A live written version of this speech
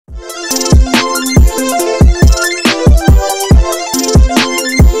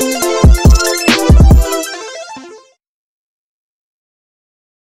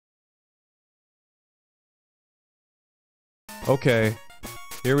Okay,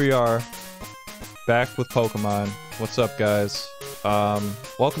 here we are, back with Pokemon. What's up, guys?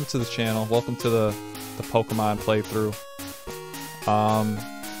 Welcome to the channel. Welcome to the Pokemon playthrough.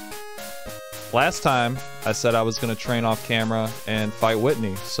 Last time I said I was gonna train off camera and fight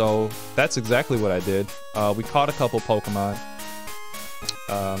Whitney, so that's exactly what I did. We caught a couple Pokemon.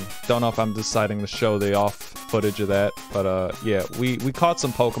 Don't know if I'm deciding to show the off footage of that, but yeah, we caught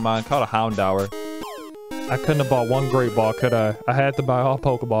some Pokemon. Caught a Houndour. I couldn't have bought one Great Ball, could I? I had to buy all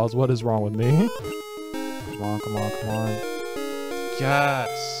Pokeballs. What is wrong with me? Come on, come on, come on.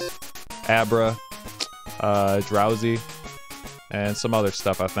 Yes! Abra, Drowsy, and some other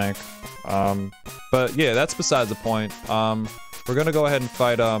stuff, I think. But yeah, that's besides the point. We're gonna go ahead and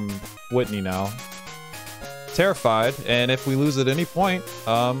fight, Whitney now. Terrified, and if we lose at any point,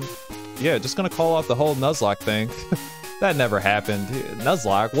 yeah, just gonna call out the whole Nuzlocke thing. That never happened.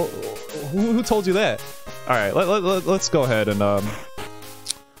 Nuzlocke? Who told you that? Alright, let's go ahead and,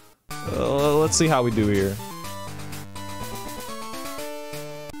 let's see how we do here.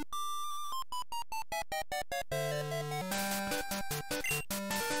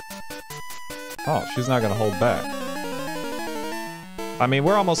 Oh, she's not gonna hold back. I mean,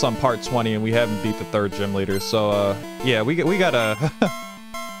 we're almost on part 20 and we haven't beat the third gym leader, so, yeah, we gotta...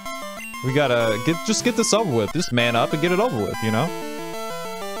 we gotta just get this over with. Just man up and get it over with, you know?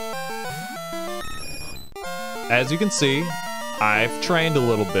 As you can see, I've trained a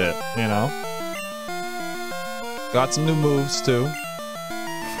little bit, you know? Got some new moves, too.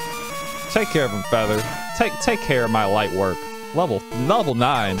 Take care of him, Feather. Take care of my light work. Level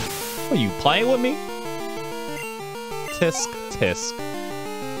 9. Are you playing with me? Tisk, tisk.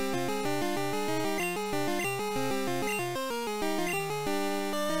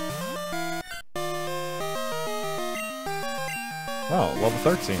 Oh, level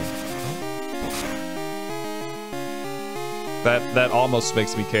 13. That almost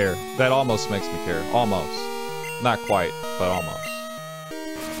makes me care. That almost makes me care. Almost. Not quite, but almost.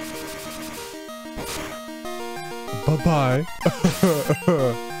 Bye-bye.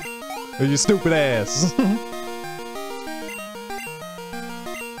 You stupid ass.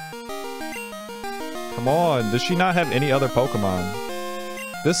 Come on, does she not have any other Pokemon?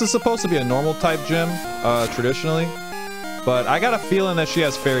 This is supposed to be a normal type gym, traditionally. But I got a feeling that she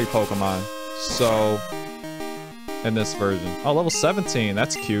has fairy Pokemon. So, in this version. Oh, level 17,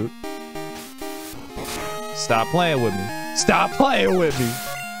 that's cute. Stop playing with me. Stop playing with me!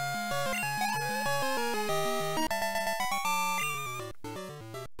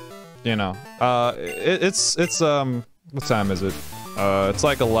 You know, it's what time is it? It's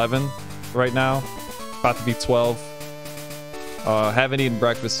like 11 right now. About to be 12. Haven't eaten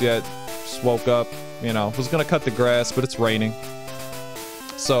breakfast yet. Just woke up, you know, was gonna cut the grass, but it's raining.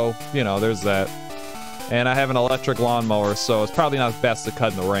 So, you know, there's that. And I have an electric lawnmower, so it's probably not best to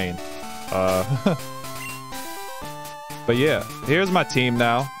cut in the rain. But yeah, here's my team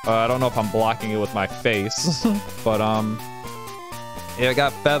now. I don't know if I'm blocking it with my face, but yeah, I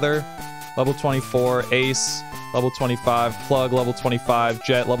got Feather, level 24, Ace, level 25, Plug, level 25,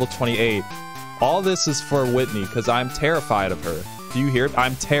 Jet, level 28. All this is for Whitney, because I'm terrified of her. Do you hear it?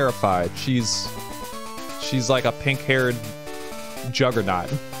 I'm terrified. She's like a pink-haired juggernaut.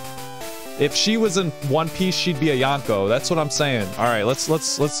 If she was in One Piece, she'd be a Yonko. That's what I'm saying. All right, let's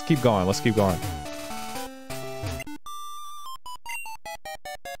keep going. Let's keep going.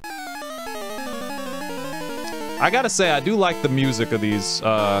 I gotta say, I do like the music of these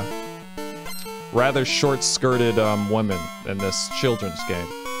rather short-skirted women in this children's game.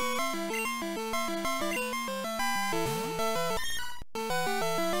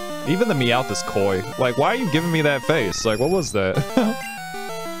 Even the Meowth is coy. Like, why are you giving me that face? Like, what was that?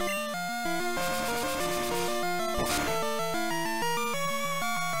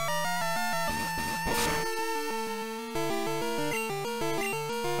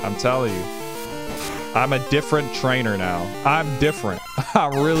 I'm telling you. I'm a different trainer now. I'm different.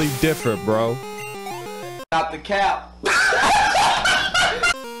 I'm really different, bro. Stop the cap.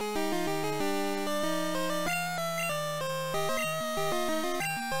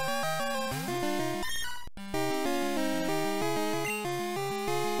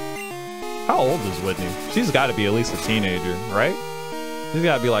 How old is Whitney? She's got to be at least a teenager, right? She's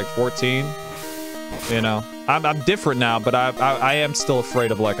got to be like 14. You know, I'm different now, but I am still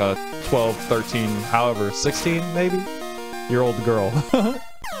afraid of like a 12, 13, however, 16 maybe year old girl.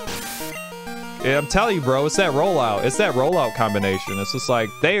 Yeah, I'm telling you, bro, it's that rollout. It's that rollout combination. It's just like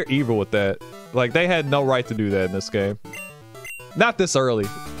they are evil with that. Like they had no right to do that in this game. Not this early.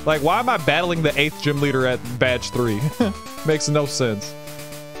 Like, why am I battling the 8th gym leader at badge 3? Makes no sense.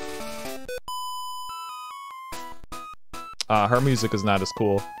 Her music is not as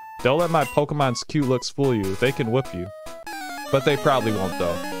cool. Don't let my Pokemon's cute looks fool you. They can whip you. But they probably won't,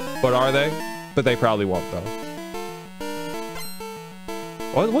 though. But are they? But they probably won't, though.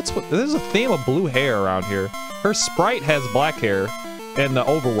 There's a theme of blue hair around here. Her sprite has black hair in the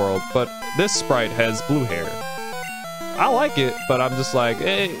overworld, but this sprite has blue hair. I like it, but I'm just like,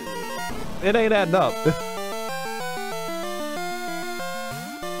 it ain't adding up.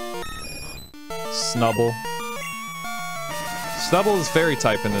 Snubble. Snubble is fairy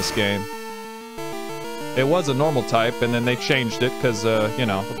type in this game. It was a normal type, and then they changed it, because, you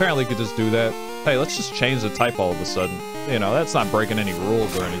know, apparently you could just do that. Hey, let's just change the type all of a sudden. You know, that's not breaking any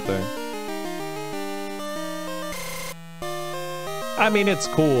rules or anything. I mean, it's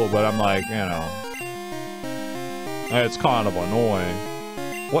cool, but I'm like, you know... It's kind of annoying.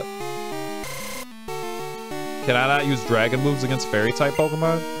 What? Can I not use dragon moves against fairy type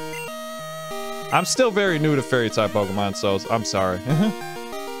Pokemon? I'm still very new to fairy type Pokemon, so I'm sorry.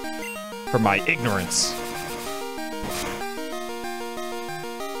 For my ignorance.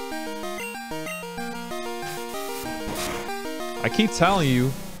 I keep telling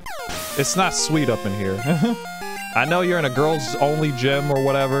you, it's not sweet up in here. I know you're in a girls only gym or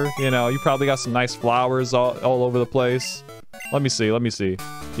whatever, you know, you probably got some nice flowers all over the place. Let me see, let me see.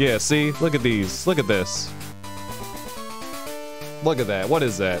 Yeah, see? Look at these. Look at this. Look at that. What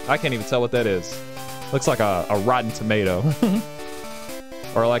is that? I can't even tell what that is. Looks like a rotten tomato.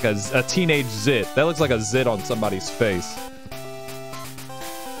 Or like a teenage zit. That looks like a zit on somebody's face.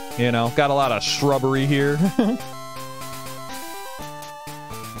 You know, got a lot of shrubbery here.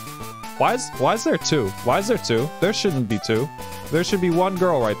 Why is there two? Why is there two? There shouldn't be two. There should be one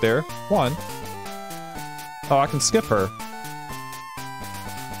girl right there. One. Oh, I can skip her.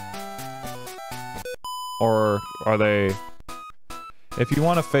 Or are they... If you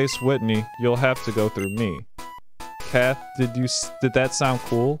want to face Whitney, you'll have to go through me. Kath, did that sound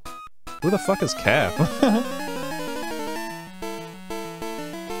cool? Who the fuck is Kath?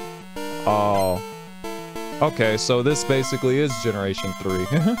 Oh. Okay, so this basically is Generation 3.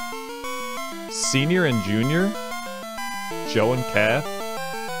 Senior and Junior? Joe and Kath?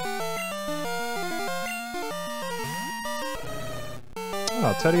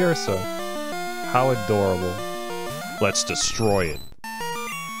 Oh, Teddy Ursa. How adorable. Let's destroy it.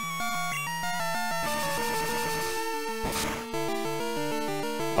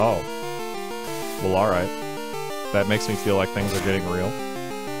 Oh. Well, alright. That makes me feel like things are getting real.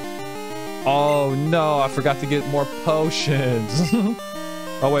 Oh no, I forgot to get more potions.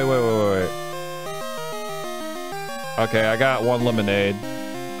 Oh, wait. Okay, I got one lemonade.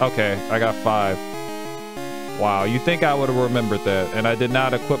 Okay, I got 5. Wow, you think I would have remembered that. And I did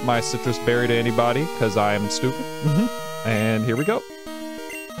not equip my citrus berry to anybody, because I am stupid. And here we go.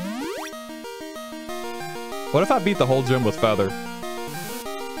 What if I beat the whole gym with Feather?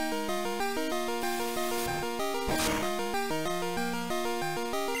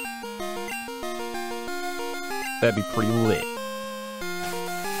 That'd be pretty lit.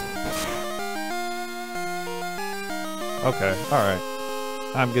 Okay, alright.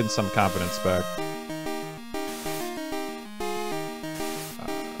 I'm getting some confidence back.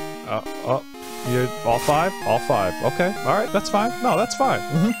 You're all 5? All 5. Okay, alright, that's fine. No, that's fine.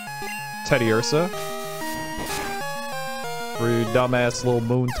 Teddy Ursa. For your dumbass little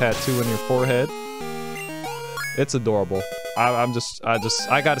moon tattoo in your forehead. It's adorable. I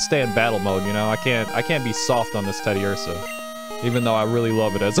gotta stay in battle mode, you know? I can't be soft on this Teddy Ursa. Even though I really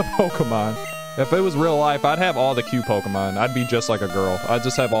love it as a Pokemon. If it was real life, I'd have all the cute Pokemon. I'd be just like a girl. I'd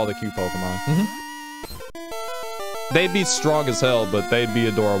just have all the cute Pokemon. They'd be strong as hell, but they'd be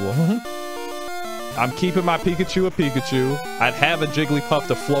adorable. I'm keeping my Pikachu a Pikachu. I'd have a Jigglypuff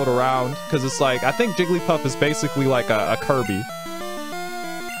to float around, because it's like, I think Jigglypuff is basically like a Kirby.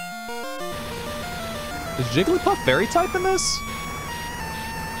 Is Jigglypuff fairy type in this?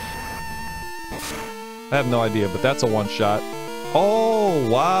 I have no idea, but that's a one-shot. Oh,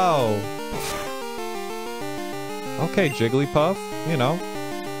 wow. Okay, Jigglypuff, you know.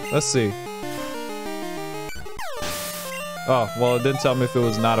 Let's see. Oh, well, it didn't tell me if it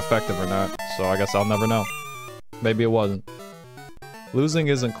was not effective or not, so I guess I'll never know. Maybe it wasn't. Losing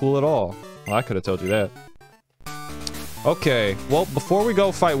isn't cool at all. Well, I could have told you that. Okay, well, before we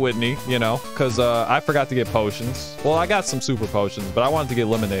go fight Whitney, you know, because I forgot to get potions. Well, I got some super potions, but I wanted to get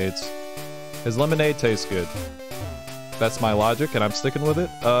lemonades. His lemonade tastes good. That's my logic, and I'm sticking with it.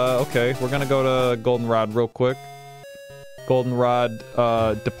 Okay, we're gonna go to Goldenrod real quick. Goldenrod,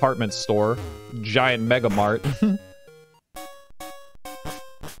 department store. Giant Mega Mart.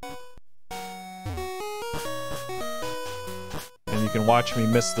 And you can watch me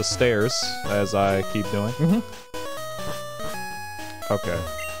miss the stairs, as I keep doing. Okay.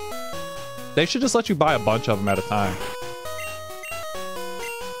 They should just let you buy a bunch of them at a time.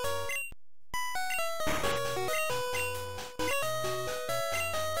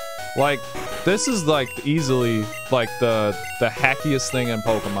 Like, this is like easily like the hackiest thing in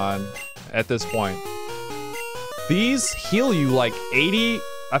Pokemon at this point. These heal you like 80,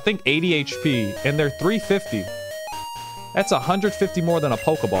 I think 80 HP, and they're 350. That's 150 more than a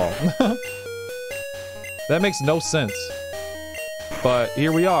Pokeball. That makes no sense. But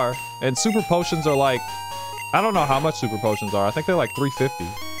here we are, and super potions are like, I don't know how much super potions are. I think they're like 350.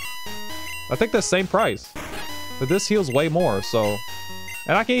 I think the same price. But this heals way more, so.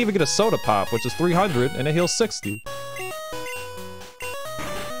 And I can't even get a soda pop, which is 300, and it heals 60.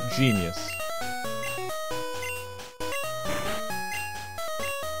 Genius.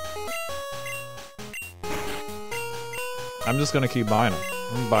 I'm just gonna keep buying them.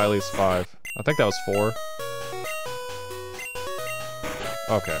 I'm gonna buy at least 5. I think that was 4.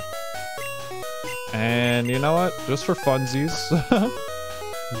 Okay. And you know what? Just for funsies, I'm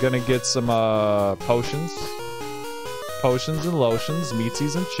gonna get some potions. Potions and lotions,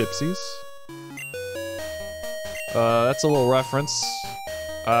 meatsies and chipsies. That's a little reference.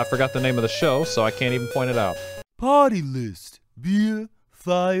 I forgot the name of the show, so I can't even point it out. Party list. Beer,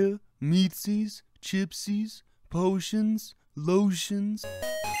 fire, meatsies, chipsies, potions, lotions.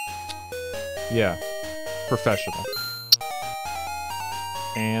 Yeah. Professional.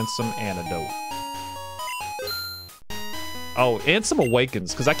 And some antidote. Oh, and some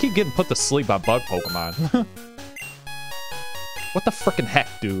awakens, because I keep getting put to sleep by bug Pokemon. What the frickin' heck,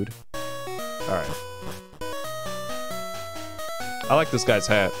 dude? Alright. I like this guy's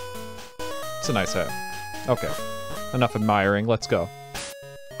hat. It's a nice hat. Okay. Enough admiring. Let's go.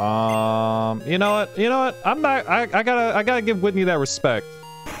 You know what? You know what? I'm not. I gotta give Whitney that respect.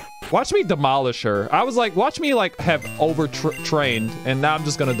 Watch me demolish her. I was like, watch me like have trained, and now I'm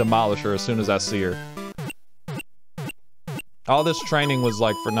just gonna demolish her as soon as I see her. All this training was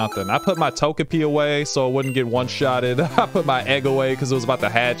like for nothing. I put my Togepi away so it wouldn't get one-shotted. I put my egg away because it was about to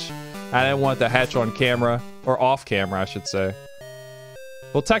hatch. I didn't want it to hatch on camera, or off camera, I should say.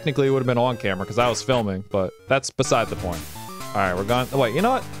 Well, technically, it would have been on camera because I was filming, but that's beside the point. All right, we're going. Wait, you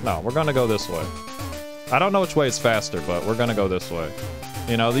know what? No, we're gonna go this way. I don't know which way is faster, but we're gonna go this way.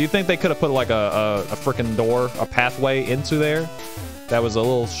 You know, do you think they could have put like a freaking door, a pathway into there that was a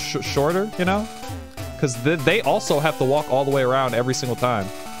little shorter? You know, because they also have to walk all the way around every single time.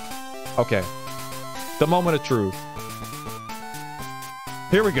 Okay, the moment of truth.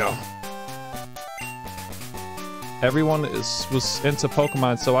 Here we go. Everyone was into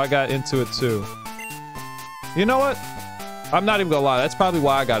Pokemon, so I got into it too. You know what? I'm not even gonna lie, that's probably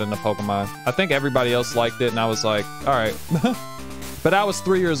why I got into Pokemon. I think everybody else liked it, and I was like, alright. But I was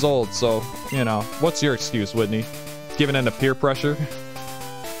 3 years old, so, you know. What's your excuse, Whitney? Giving in to peer pressure?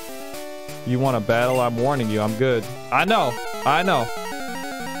 You want a battle? I'm warning you, I'm good. I know, I know.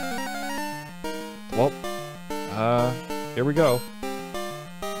 Well, here we go.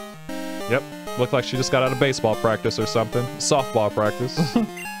 Yep. Looked like she just got out of baseball practice or something. Softball practice.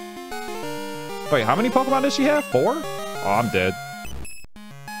 Wait, how many Pokemon does she have? 4? Oh, I'm dead.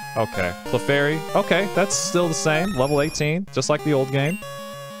 Okay. Clefairy. Okay, that's still the same. Level 18, just like the old game.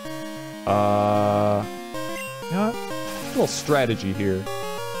 You know what? A little strategy here.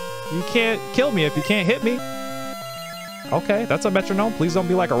 You can't kill me if you can't hit me. Okay, that's a metronome. Please don't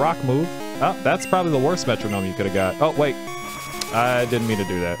be like a rock move. Oh, that's probably the worst metronome you could have got. Oh, wait. I didn't mean to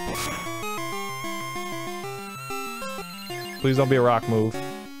do that. Please don't be a rock move.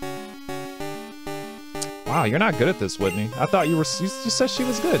 Wow, you're not good at this, Whitney. I thought you were. You said she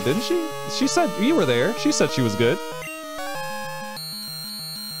was good, didn't she? She said you were there. She said she was good.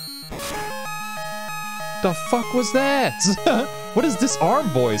 The fuck was that? What is this arm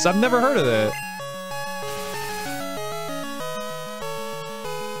voice? I've never heard of that.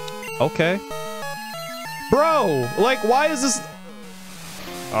 Okay. Bro, like, why is this?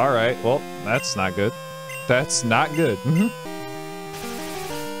 All right, well, that's not good. That's not good.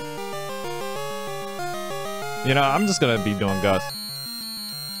 You know, I'm just gonna be doing Gus.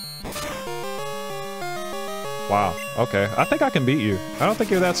 Wow, okay. I think I can beat you. I don't think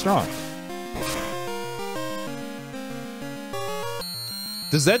you're that strong.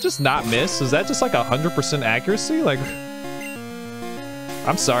 Does that just not miss? Is that just like 100% accuracy? Like,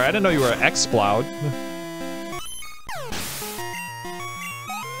 I'm sorry, I didn't know you were an X-Sploud.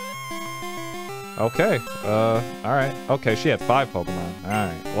 Okay, alright. Okay, she had 5 Pokemon.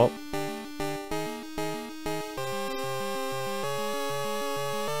 Alright, well.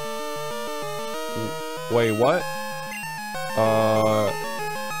 Wait, what?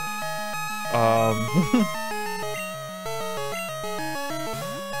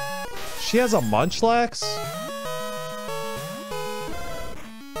 She has a Munchlax?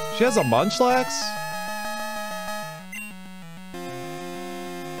 She has a Munchlax?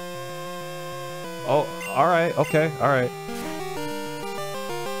 Oh, alright, okay, alright.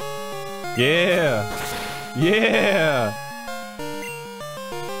 Yeah! Yeah!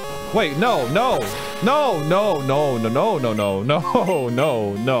 Wait, no, no! No, no, no, no, no, no, no, no,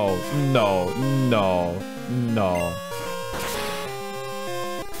 no, no, no, no, no.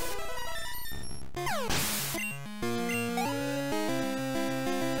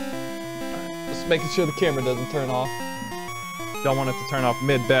 Just making sure the camera doesn't turn off. Don't want it to turn off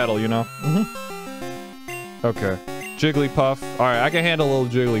mid-battle, you know? Okay. Jigglypuff. Alright, I can handle a little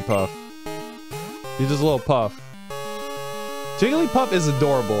Jigglypuff. He's just a little puff. Jigglypuff is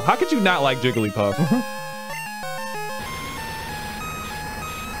adorable. How could you not like Jigglypuff?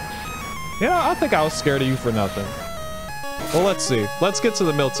 You know, I think I was scared of you for nothing. Well, let's see. Let's get to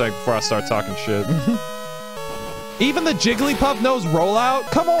the Miltank before I start talking shit. Even the Jigglypuff knows rollout?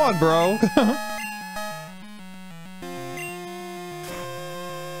 Come on, bro.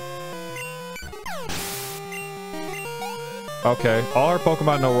 Okay, all our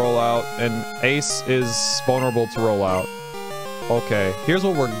Pokemon know rollout, and Ace is vulnerable to rollout. Okay, here's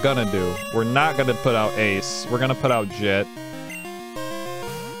what we're gonna do. We're not gonna put out Ace. We're gonna put out Jet.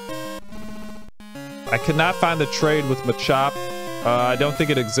 I could not find the trade with Machop. I don't think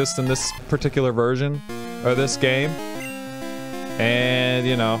it exists in this particular version, or this game. And,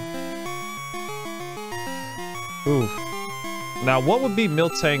 you know. Ooh. Now, what would be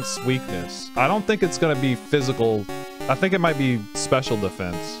Miltank's weakness? I don't think it's gonna be physical. I think it might be special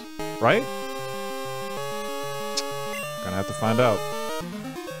defense, right? Gonna have to find out.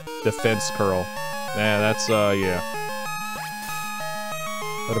 Defense curl. Yeah, that's, yeah.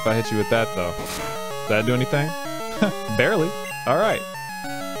 What if I hit you with that, though? Did that do anything? Barely. Alright.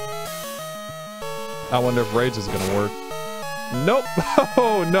 I wonder if Rage is gonna work. Nope.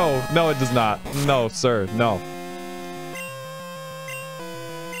 Oh, no. No, it does not. No, sir. No.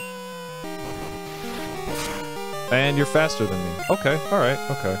 And you're faster than me. Okay, alright,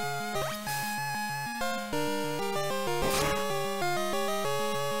 okay.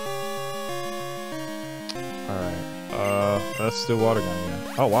 Alright, let's do Water Gun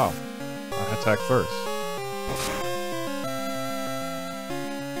again. Oh, wow. I attack first.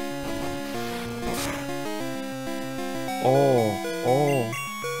 Oh, oh.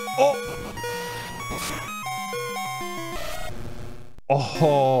 Oh!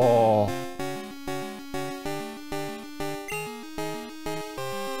 Oh!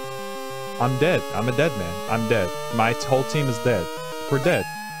 I'm dead. I'm a dead man. I'm dead. My whole team is dead. We're dead.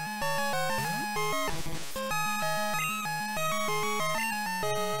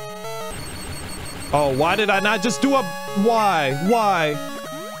 Oh, why did I not just do a... Why? Why?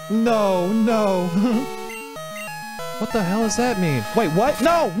 No, no. What the hell does that mean? Wait, what?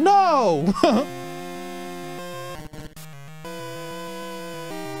 No, no!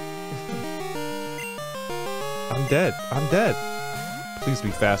 I'm dead. I'm dead. Please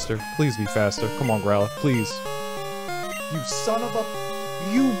be faster. Please be faster. Come on, Growlithe. Please. You son of a...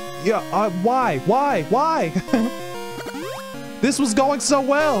 You... Yeah, why? Why? Why? This was going so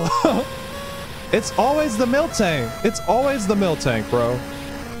well. It's always the Miltank. It's always the Miltank, bro.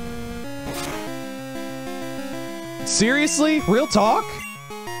 Seriously? Real talk?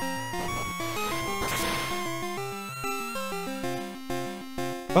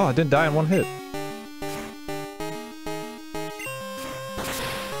 Oh, I didn't die in one hit.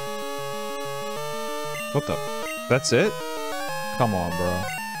 What the? That's it? Come on, bro.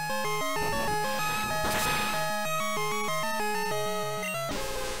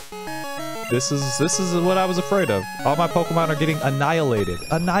 This is what I was afraid of. All my Pokemon are getting annihilated.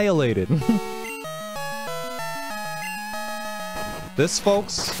 Annihilated. This,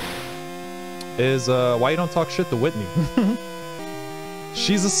 folks, is why you don't talk shit to Whitney.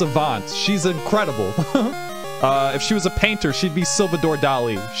 She's a savant. She's incredible. If she was a painter, she'd be Salvador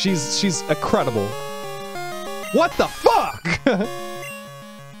Dali. She's incredible. What the fuck?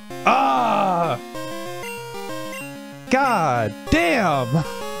 Ah! God damn!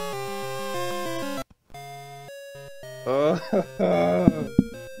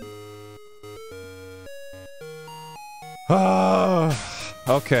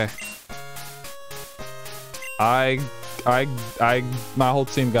 Okay. My whole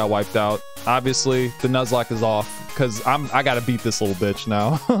team got wiped out. Obviously, the Nuzlocke is off because I gotta beat this little bitch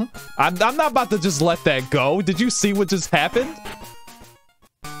now. I'm not about to just let that go. Did you see what just happened?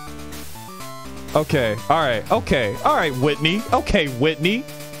 Okay, alright, okay. Alright, Whitney. Okay, Whitney.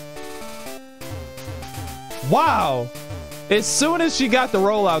 Wow. As soon as she got the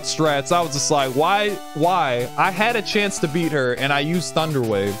rollout strats, I was just like, why? I had a chance to beat her, and I used Thunder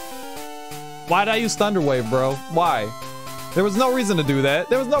Wave. Why did I use Thunder Wave, bro? Why? There was no reason to do that.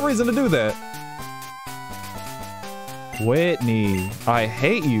 There was no reason to do that. Whitney, I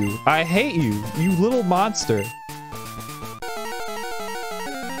hate you. I hate you, you little monster.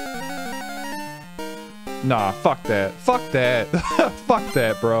 Nah, fuck that. Fuck that. Fuck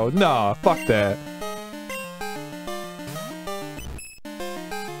that, bro. Nah, fuck that.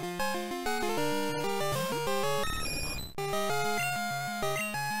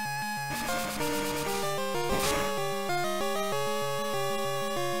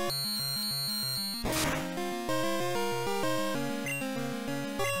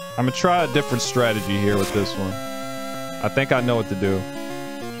 I'm gonna try a different strategy here with this one. I think I know what to do.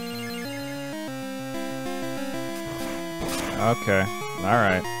 Okay.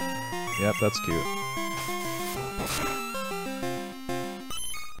 Alright. Yep, that's cute.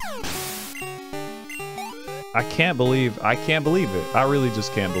 I can't believe it. I really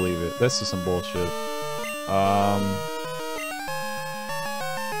just can't believe it. This is some bullshit. You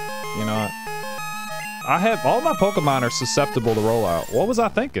know what? I have all my Pokemon are susceptible to rollout. What was I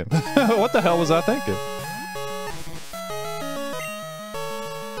thinking? What the hell was I thinking?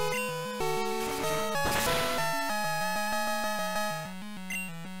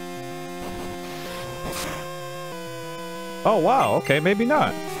 Oh wow, okay, maybe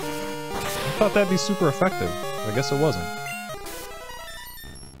not. I thought that'd be super effective. I guess it wasn't.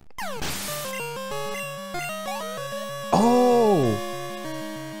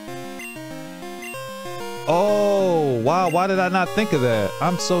 Oh, wow, why did I not think of that?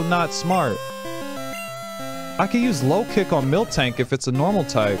 I'm so not smart. I could use low kick on Miltank if it's a normal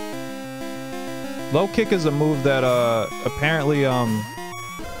type. Low kick is a move that apparently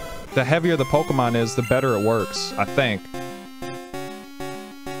the heavier the Pokemon is, the better it works, I think.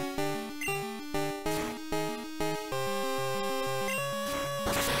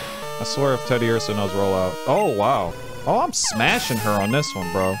 I swear if Teddy Ursa knows rollout. Oh wow. Oh, I'm smashing her on this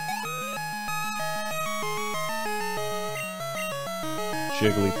one, bro.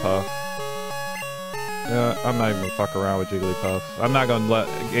 Jigglypuff. Yeah, I'm not even gonna fuck around with Jigglypuff. I'm not gonna let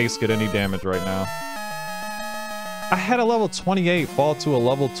Ace get any damage right now. I had a level 28 fall to a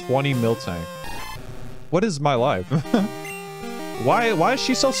level 20 Miltank. What is my life? Why is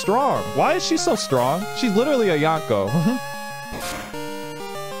she so strong? Why is she so strong? She's literally a Yonko.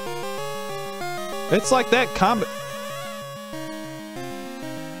 It's like that combat.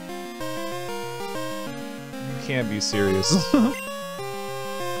 You can't be serious.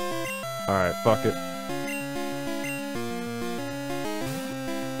 Alright, fuck it.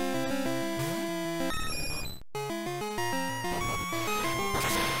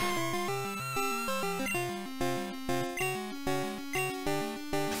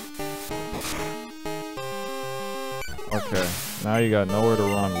 Okay, now you got nowhere to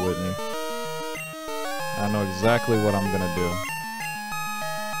run, Whitney. I know exactly what I'm gonna do.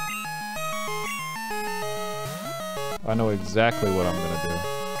 I know exactly what I'm gonna do.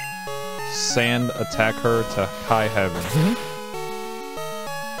 Sand attack her to high heaven.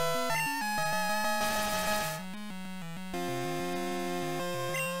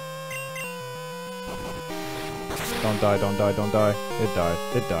 Don't die, don't die, don't die. It died.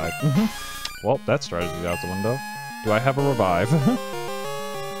 It died. Well, that strategy's out the window. Do I have a revive?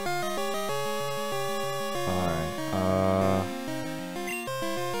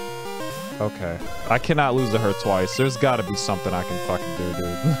 Okay. I cannot lose to her twice. There's gotta be something I can fucking do,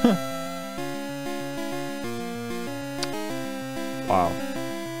 dude. Wow.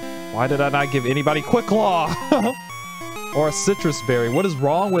 Why did I not give anybody Quick Claw? Or a Citrus Berry? What is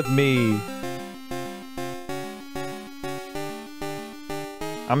wrong with me?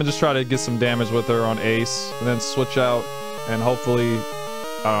 I'm gonna just try to get some damage with her on Ace, and then switch out, and hopefully...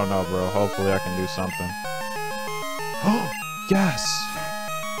 I don't know, bro. Hopefully I can do something. Yes!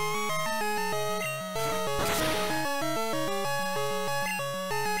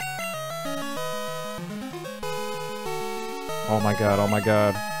 Oh my god, oh my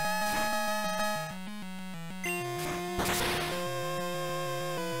god.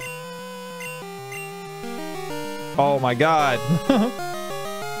 Oh my god.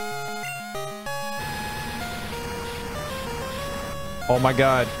 Oh my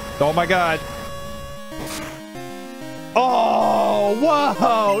god. Oh my god. Oh,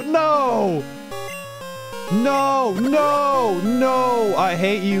 whoa, no. No, no, no. I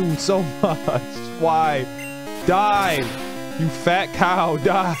hate you so much. Why? Die. You fat cow,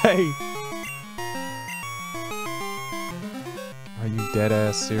 die! Are you dead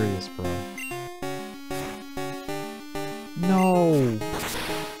ass serious, bro? No.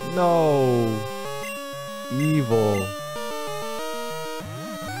 No. Evil.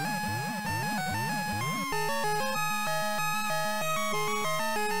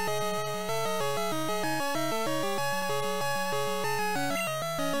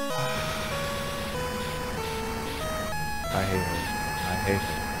 I hate her. I hate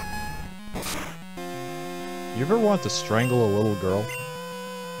her. You ever want to strangle a little girl?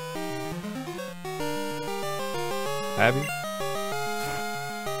 Have you?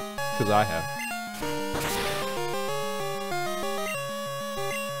 Because I have.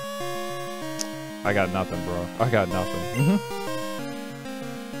 I got nothing, bro. I got nothing.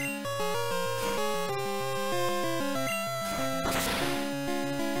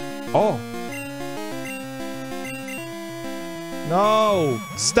 Oh. No!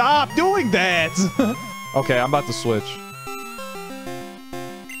 Stop doing that! Okay, I'm about to switch.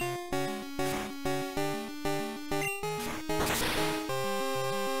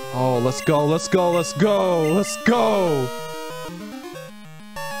 Oh, let's go, let's go, let's go, let's go!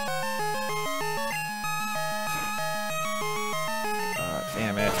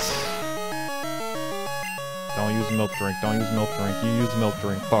 Damn it. Don't use milk drink, don't use milk drink. You use milk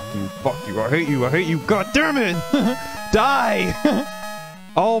drink. Fuck you, I hate you, I hate you. God damn it! Die!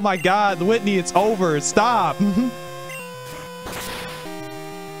 Oh my god, Whitney, it's over. Stop! You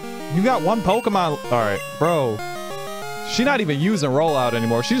got one Pokemon. Alright, bro. She's not even using rollout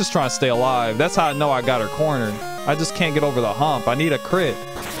anymore. She's just trying to stay alive. That's how I know I got her cornered. I just can't get over the hump. I need a crit.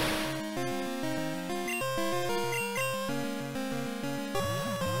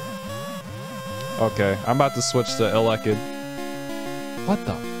 Okay, I'm about to switch to Elekid. What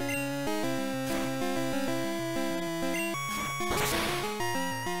the?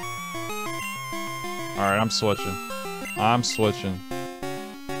 Alright, I'm switching. I'm switching.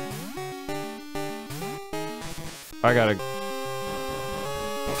 I gotta...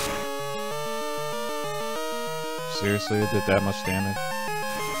 Seriously, it did that much damage?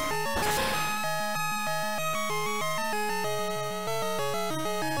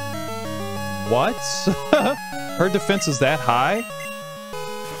 What? Her defense is that high?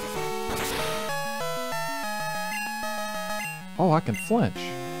 Oh, I can flinch.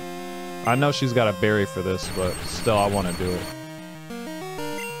 I know she's got a berry for this, but still, I want to do it.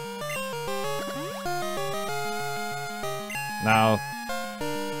 Now,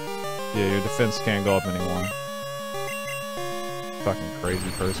 yeah, your defense can't go up anymore. Fucking crazy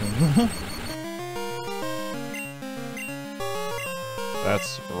person.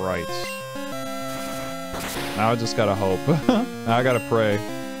 That's right. Now I just gotta hope. Now I gotta pray.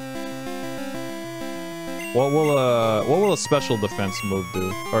 What will a special defense move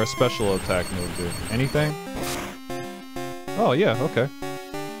do? Or a special attack move do? Anything? Oh yeah, okay.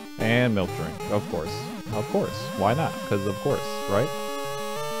 And milk drink, of course. Of course. Why not? Because of course, right?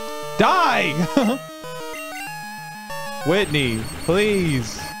 Die! Whitney,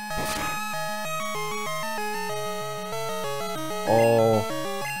 please. Oh.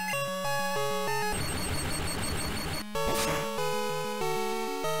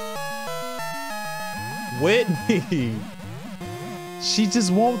 Whitney! She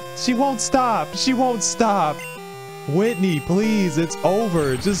won't stop. She won't stop. Whitney, please, it's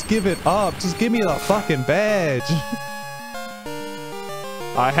over. Just give it up. Just give me the fucking badge.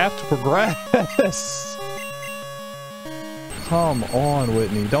 I have to progress. Come on,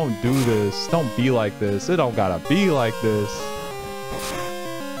 Whitney. Don't do this. Don't be like this. It don't gotta be like this.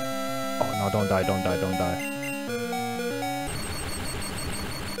 Oh no, don't die, don't die, don't die.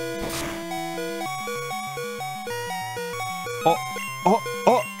 Oh, oh,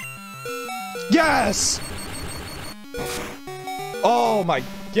 oh. Yes! Oh my,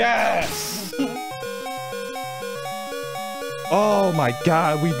 yes! Oh my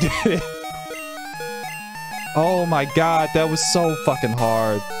god, we did it. Oh my god, that was so fucking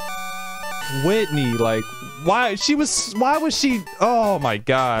hard. Whitney, like, why was she, oh my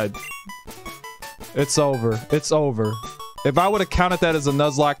god. It's over, it's over. If I would have counted that as a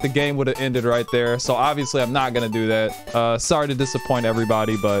Nuzlocke, the game would have ended right there. So obviously I'm not gonna do that. Sorry to disappoint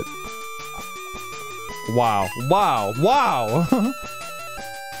everybody, but wow, wow, wow.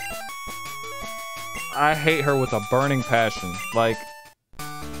 I hate her with a burning passion. Like,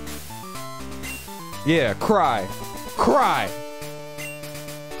 yeah, cry, cry.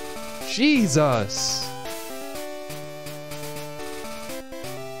 Jesus.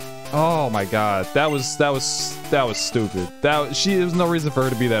 Oh my god, that was stupid. There's no reason for her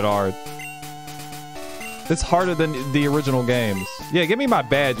to be that hard. It's harder than the original games. Yeah, give me my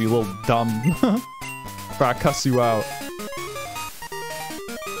badge, you little dumb. Before I cuss you out.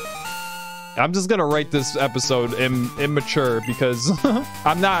 I'm just gonna rate this episode immature because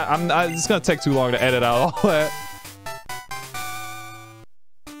I'm not. It's gonna take too long to edit out all that.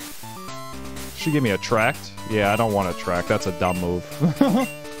 She gave me a tract. Yeah, I don't want a tract. That's a dumb move.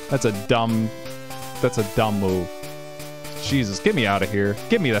 That's a dumb move. Jesus, get me out of here.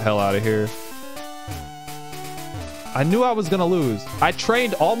 Get me the hell out of here. I knew I was gonna lose. I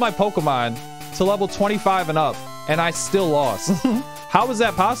trained all my Pokemon to level 25 and up, and I still lost. How is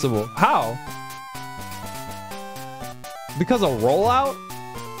that possible? How? Because of rollout?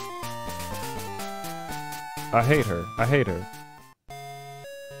 I hate her. I hate her.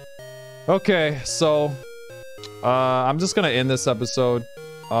 Okay, so I'm just gonna end this episode.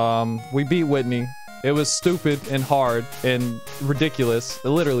 We beat Whitney. It was stupid and hard and ridiculous,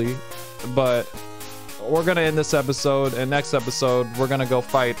 literally, but we're gonna end this episode, and next episode we're gonna go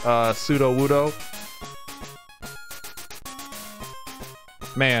fight Pseudo-Wudo.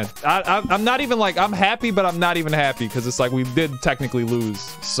 Man, I'm not even like, I'm happy, but I'm not even happy because it's like we did technically lose.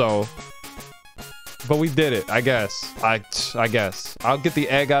 So, but we did it, I guess. I guess I'll get the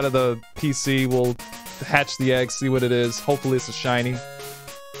egg out of the PC. We'll hatch the egg, see what it is. Hopefully it's a shiny.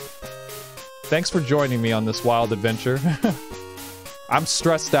 Thanks for joining me on this wild adventure. I'm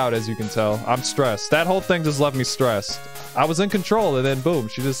stressed out, as you can tell. I'm stressed. That whole thing just left me stressed. I was in control, and then boom,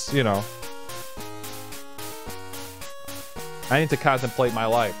 she just, you know. I need to contemplate my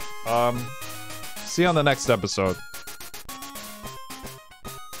life. See you on the next episode.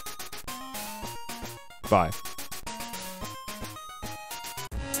 Bye.